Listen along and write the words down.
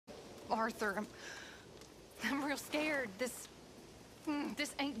Arthur, I'm real scared. This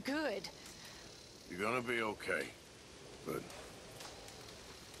ain't good. You're gonna be okay, but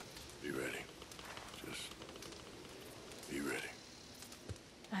be ready. Just be ready.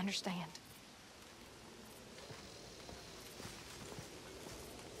 I understand.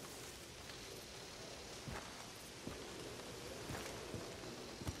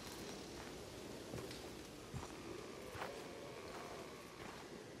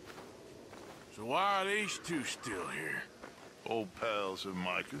 So why are these two still here? Old pals of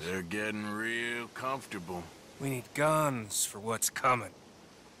Micah's. They're getting real comfortable. We need guns for what's coming.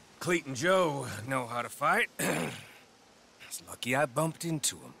 Cleet and Joe know how to fight. It's lucky I bumped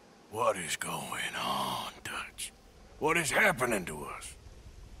into them. What is going on, Dutch? What is happening to us?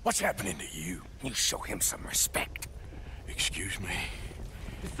 What's happening to you? You show him some respect. Excuse me?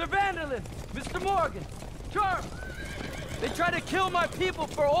 Mr. Vanderlyn! Mr. Morgan! Charm! They try to kill my people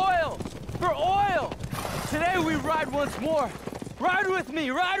for oil! For oil! Today we ride once more! Ride with me!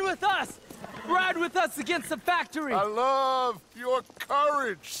 Ride with us! Ride with us against the factory! I love your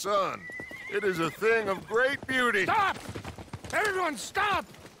courage, son. It is a thing of great beauty. Stop! Everyone stop!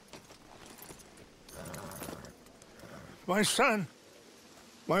 My son.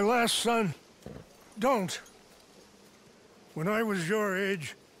 My last son. Don't. When I was your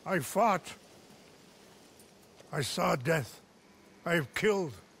age, I fought. I saw death. I have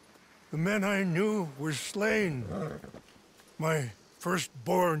killed. The men I knew were slain. My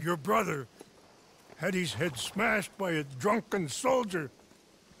firstborn, your brother, had his head smashed by a drunken soldier.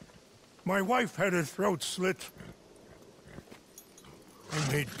 My wife had her throat slit.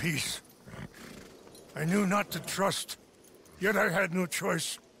 I made peace. I knew not to trust, yet I had no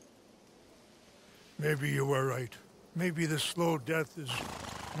choice. Maybe you were right. Maybe the slow death is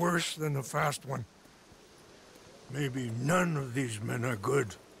worse than the fast one. Maybe none of these men are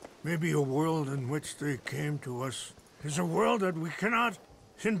good. Maybe a world in which they came to us is a world that we cannot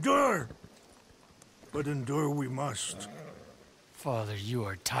endure. But endure we must. Father, you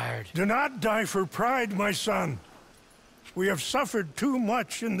are tired. Do not die for pride, my son. We have suffered too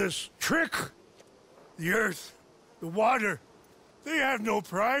much in this trick. The earth, the water, they have no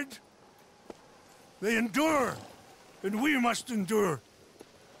pride. They endure, and we must endure.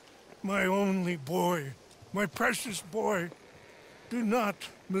 My only boy, my precious boy, do not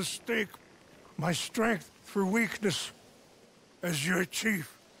mistake my strength for weakness. As your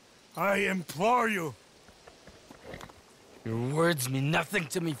chief, I implore you. Your words mean nothing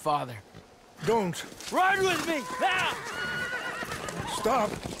to me, Father. Don't. Ride with me, now! Stop.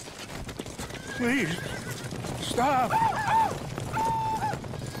 Please. Stop.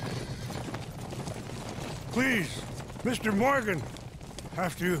 Please, Mr. Morgan.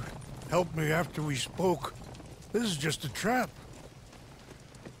 Have to help me after we spoke. This is just a trap.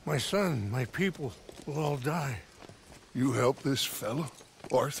 My son, my people will all die. You help this fellow,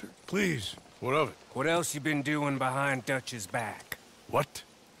 Arthur? Please. What of it? What else you been doing behind Dutch's back? What?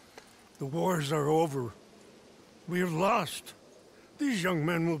 The wars are over. We have lost. These young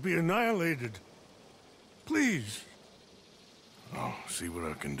men will be annihilated. Please. I'll see what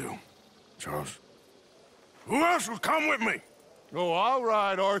I can do. Charles? Who else will come with me? Oh, all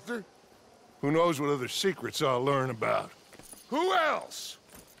right, Arthur. Who knows what other secrets I'll learn about? Who else?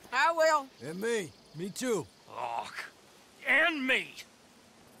 I will. And me. Me too. Och. And me.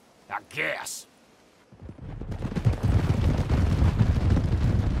 I guess.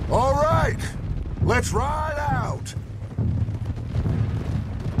 All right, let's ride out.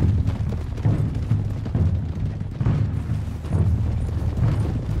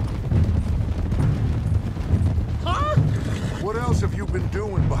 Huh? What else have you been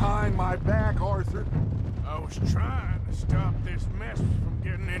doing behind my back, Arthur? I was trying to stop this mess from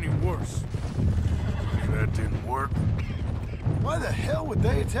getting any worse. If that didn't work, Why the hell would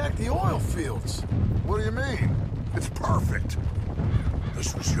they attack the oil fields? What do you mean? It's perfect.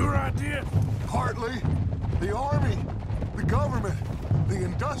 this was your idea? Partly. The army, the government, the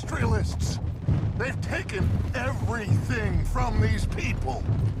industrialists. They've taken everything from these people.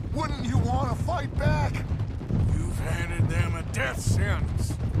 Wouldn't you want to fight back? You've handed them a death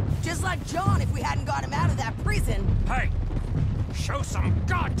sentence. Just like John if we hadn't got him out of that prison. Hey, show some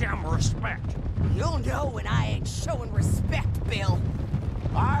goddamn respect. You'll know when I ain't showing respect, Bill.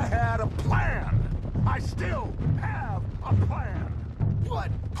 I had a plan. I still have a plan. What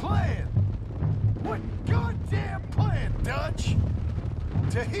plan? What goddamn plan, Dutch?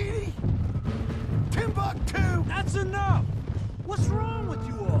 Tahiti? Timbuktu? That's enough! What's wrong with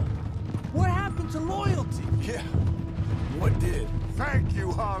you all? What happened to loyalty? Yeah. What did? Thank you,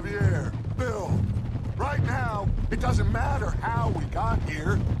 Javier. Bill, right now, it doesn't matter how we got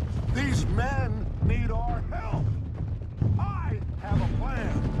here. These men need our help. I have a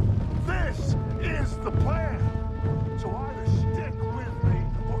plan. This is the plan. So either stick with me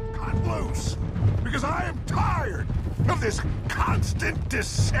or cut loose. Because I am tired of this constant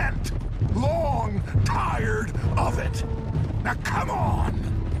descent. Long tired of it. Now come on!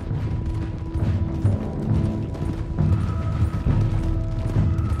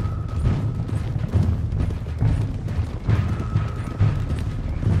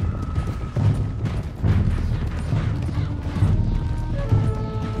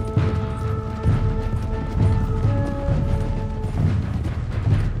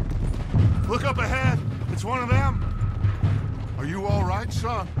 Look up ahead. It's one of them. Are you all right,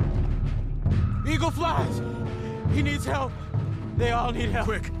 son? Eagle flies! He needs help. They all need help.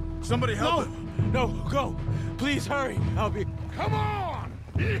 Quick, somebody help him. No, go. Please hurry. I'll be... Come on!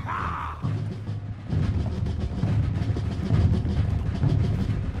 Yeehaw!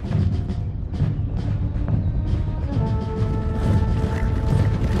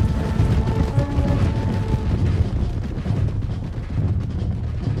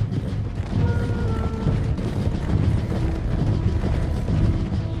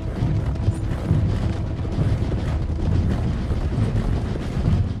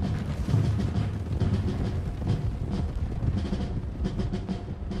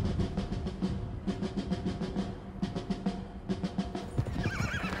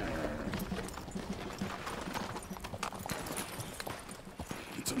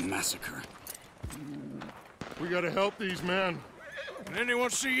 It's a massacre. We gotta help these men. Can anyone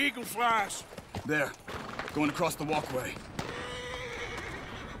see eagle flies? There, going across the walkway.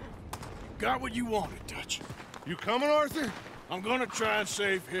 Got what you wanted, Dutch. You coming, Arthur? I'm gonna try and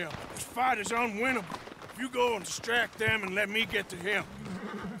save him. This fight is unwinnable. If you go and distract them and let me get to him.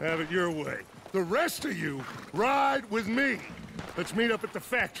 Have it your way. The rest of you, ride with me. Let's meet up at the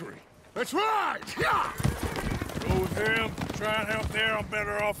factory. Let's ride! Yeah! Go with him. Try and help there. I'm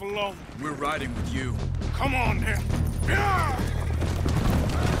better off alone. We're riding with you. Come on, then. Yeah!